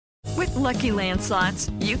With Lucky Land Slots,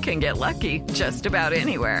 you can get lucky just about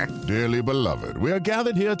anywhere. Dearly beloved, we are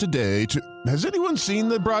gathered here today to... Has anyone seen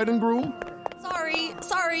the bride and groom?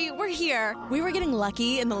 Sorry, we're here. We were getting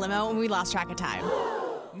lucky in the limo and we lost track of time.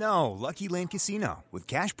 No, Lucky Land Casino, with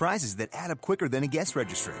cash prizes that add up quicker than a guest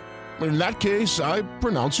registry. In that case, I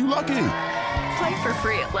pronounce you lucky. Play for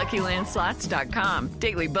free at LuckyLandSlots.com.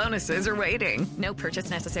 Daily bonuses are waiting. No purchase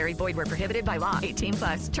necessary. Void where prohibited by law.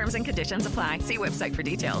 18+. Terms and conditions apply. See website for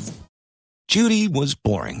details. Judy was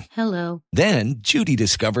boring. Hello. Then Judy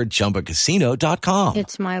discovered ChumbaCasino.com.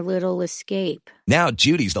 It's my little escape. Now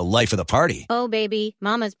Judy's the life of the party. Oh, baby,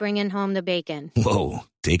 mama's bringing home the bacon. Whoa,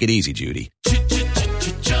 take it easy, Judy.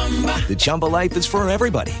 The Chumba life is for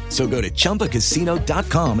everybody. So go to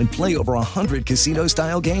ChumbaCasino.com and play over 100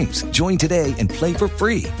 casino-style games. Join today and play for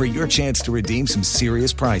free for your chance to redeem some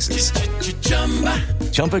serious prizes.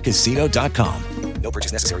 ChumbaCasino.com. No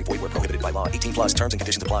purchase necessary. Void where prohibited by law. 18+. Terms and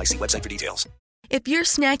conditions apply. See website for details. If you're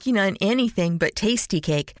snacking on anything but Tasty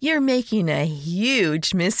Cake, you're making a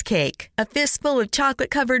huge mistake. A fistful of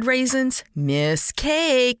chocolate-covered raisins?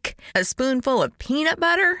 Mistake. A spoonful of peanut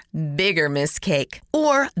butter? Bigger mistake.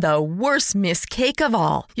 Or the worst mistake of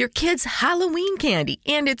all, your kid's Halloween candy,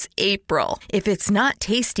 and it's April. If it's not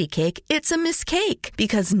Tasty Cake, it's a mistake,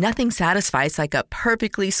 because nothing satisfies like a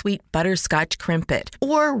perfectly sweet butterscotch crimpet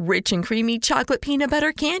or rich and creamy chocolate peanut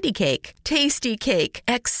butter candy cake. Tasty Cake.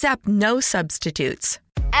 Accept no substitutes.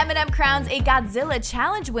 Eminem crowns a Godzilla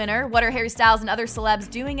Challenge winner, what are Harry Styles and other celebs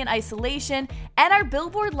doing in isolation, and our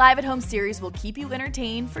Billboard Live at Home series will keep you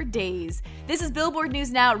entertained for days. This is Billboard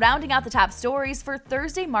News Now, rounding out the top stories for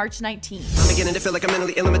Thursday, March 19th. I'm beginning to feel like I'm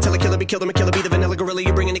mentally ill. I'm a killer, be killed. I'm a killer, be the vanilla gorilla.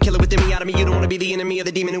 You're bringing the killer within me out of me. You don't want to be the enemy of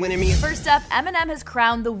the demon who in me. First up, Eminem has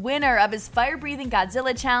crowned the winner of his fire-breathing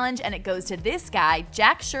Godzilla Challenge, and it goes to this guy,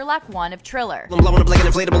 Jack Sherlock 1 of Triller. I'm blowing up like an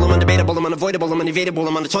inflatable. I'm undebatable. I'm unavoidable. I'm unevadable.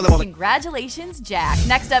 I'm on the toilet bowl. Congratulations, Jack.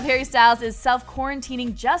 Next up, Harry Styles is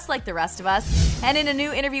self-quarantining just like the rest of us. And in a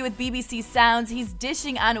new interview with BBC Sounds, he's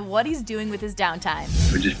dishing on what he's doing with his downtime.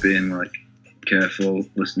 We're just being careful,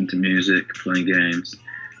 listening to music, playing games,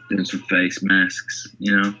 doing some face masks,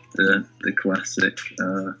 the classic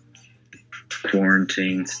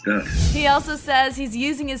quarantine stuff. He also says he's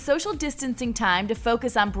using his social distancing time to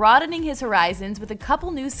focus on broadening his horizons with a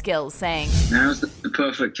couple new skills, saying, Now's the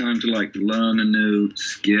perfect time to learn a new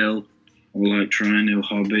skill or try a new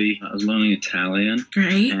hobby. I was learning Italian.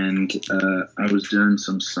 Great. And I was doing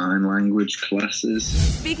some sign language classes.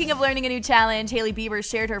 Speaking of learning a new challenge, Hailey Bieber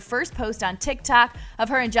shared her first post on TikTok of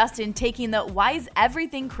her and Justin taking the Why Is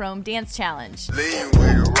Everything Chrome dance challenge. Lean with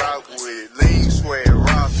it, rock with it, lean, sweat,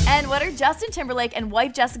 rock. And what are Justin Timberlake and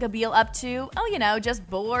wife Jessica Biel up to? Oh, just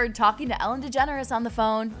bored talking to Ellen DeGeneres on the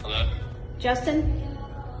phone. Hello? Justin?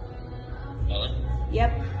 Hello?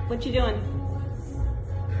 Yep. What you doing?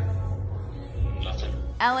 Nothing.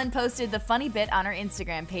 Ellen posted the funny bit on her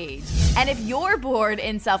Instagram page. And if you're bored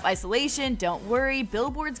in self-isolation, don't worry,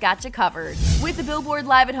 Billboard's got you covered. With the Billboard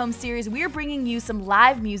Live at Home series, we're bringing you some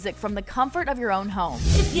live music from the comfort of your own home.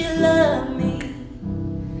 If you love me,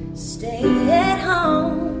 stay at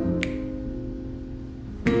home,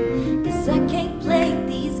 'cause I can't play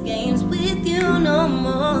these games with you no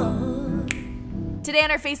more. Today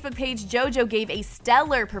on our Facebook page, JoJo gave a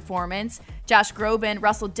stellar performance. Josh Groban,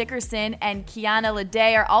 Russell Dickerson, and Kiana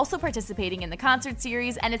Lede are also participating in the concert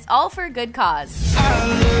series, and it's all for a good cause. I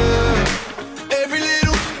love every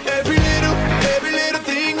little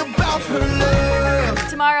thing about her love.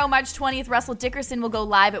 Tomorrow, March 20th, Russell Dickerson will go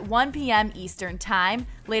live at 1 p.m. Eastern Time.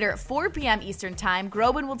 Later at 4 p.m. Eastern Time,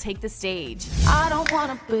 Groban will take the stage. I don't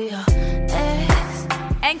wanna be your ex.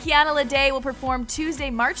 And Kiana Lede will perform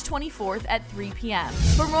Tuesday, March 24th at 3 p.m.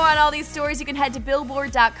 For more on all these stories, you can head to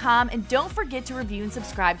Billboard.com, and don't forget to review and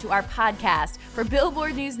subscribe to our podcast. For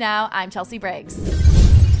Billboard News Now, I'm Chelsea Briggs.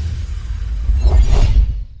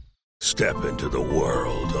 Step into the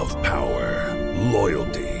world of power,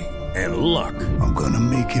 loyalty, and luck. I'm gonna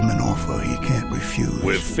make him an offer he can't refuse.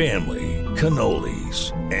 With family,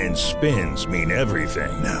 cannolis, and spins mean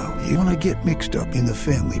everything. Now, you wanna get mixed up in the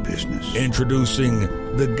family business. Introducing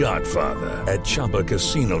The Godfather at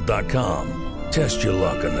ChumbaCasino.com. Test your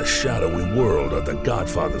luck in the shadowy world of The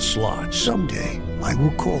Godfather slot. Someday, I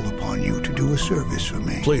will call upon you to do a service for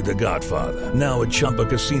me. Play The Godfather, now at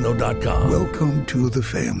ChumbaCasino.com. Welcome to the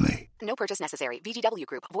family. No purchase necessary. VGW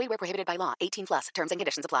Group. Void where prohibited by law. 18+. Terms and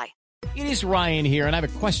conditions apply. It is Ryan here, and I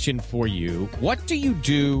have a question for you. What do you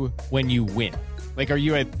do when you win? Like, are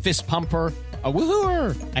you a fist pumper, a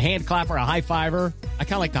woohooer, a hand clapper, a high fiver? I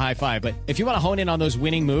kind of like the high five, but if you want to hone in on those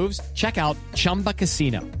winning moves, check out Chumba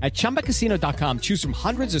Casino. At ChumbaCasino.com, choose from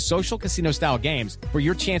hundreds of social casino-style games for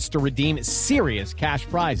your chance to redeem serious cash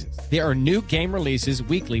prizes. There are new game releases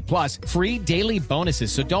weekly, plus free daily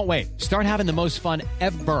bonuses. So don't wait. Start having the most fun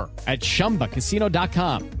ever at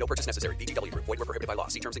ChumbaCasino.com. No purchase necessary. VGW Group. Void where prohibited by law.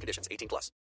 See terms and conditions. 18+.